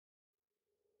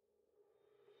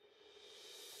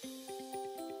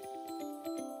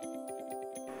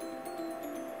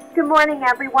Good morning,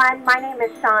 everyone. My name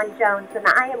is Shawn Jones, and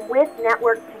I am with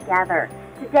Network Together.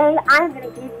 Today, I am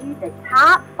going to give you the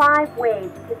top 5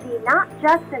 ways to be not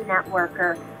just a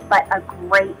networker, but a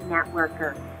great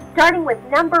networker. Starting with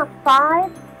number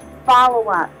 5, follow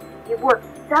up. You've worked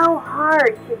so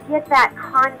hard to get that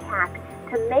contact,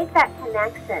 to make that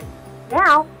connection.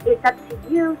 Now, it's up to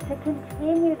you to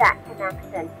continue that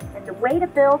connection. And the way to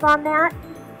build on that,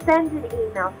 send an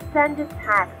email, send a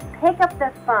text, pick up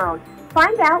the phone,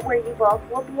 find out where you both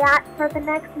will be at for the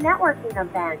next networking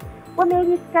event, or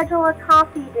maybe schedule a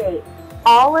coffee date.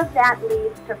 All of that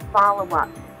leads to follow-up,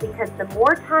 because the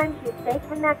more times you stay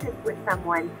connected with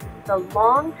someone, the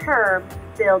long-term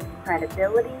builds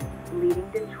credibility,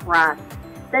 leading to trust.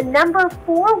 The number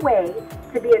 4 way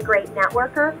to be a great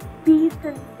networker, be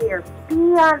sincere,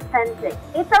 be authentic.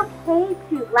 It's okay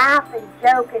to laugh and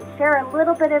joke and share a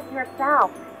little bit of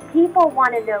yourself. People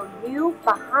want to know you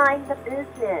behind the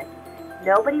business.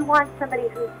 Nobody wants somebody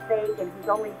who's fake and who's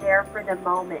only there for the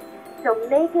moment. So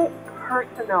make it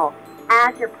personal,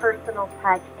 add your personal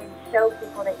touch, and show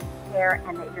people that you care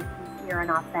and that you're sincere and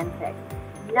authentic.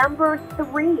 Number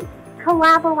 3,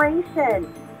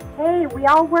 collaboration. Hey, we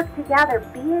all work together.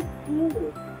 Be a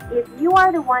team. If you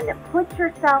are the one that puts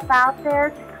yourself out there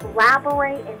to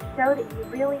collaborate and show that you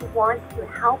really want to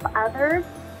help others,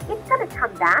 it's going to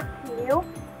come back to you.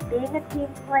 Being a team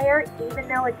player, even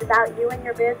though it's about you and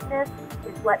your business,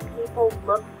 is what people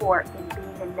look for in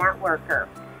being a networker.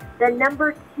 The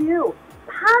number 2,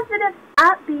 positive,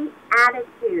 upbeat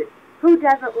attitude. Who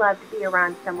doesn't love to be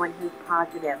around someone who's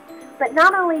positive? But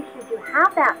not only should you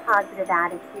have that positive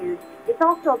attitude, it's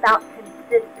also about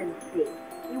consistency.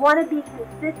 You want to be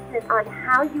consistent on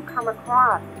how you come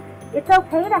across. It's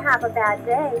okay to have a bad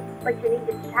day, but you need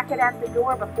to check it at the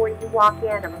door before you walk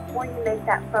in or before you make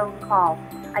that phone call.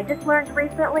 I just learned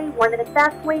recently, one of the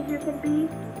best ways you can be,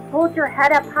 hold your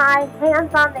head up high,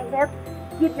 hands on the hips,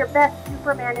 give your best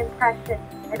Superman impression,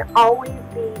 and always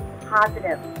be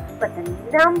positive. But the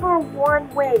number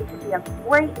 1 way to be a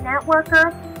great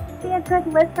networker, be a good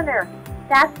listener.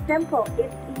 That's simple.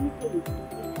 It's easy.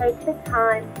 You take the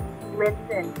time,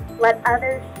 listen, let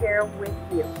others share with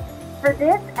you. For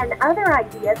this and other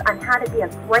ideas on how to be a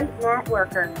great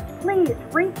networker, please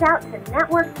reach out to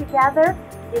Network Together.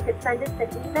 You can send us an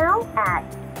email at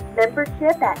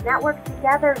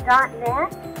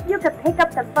membership@networktogether.net. You can pick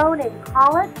up the phone and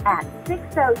call us at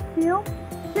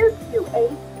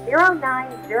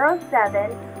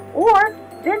 602-228-0907 or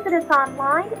visit us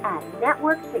online at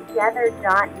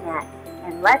networktogether.net.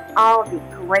 And let's all be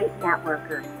great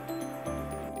networkers.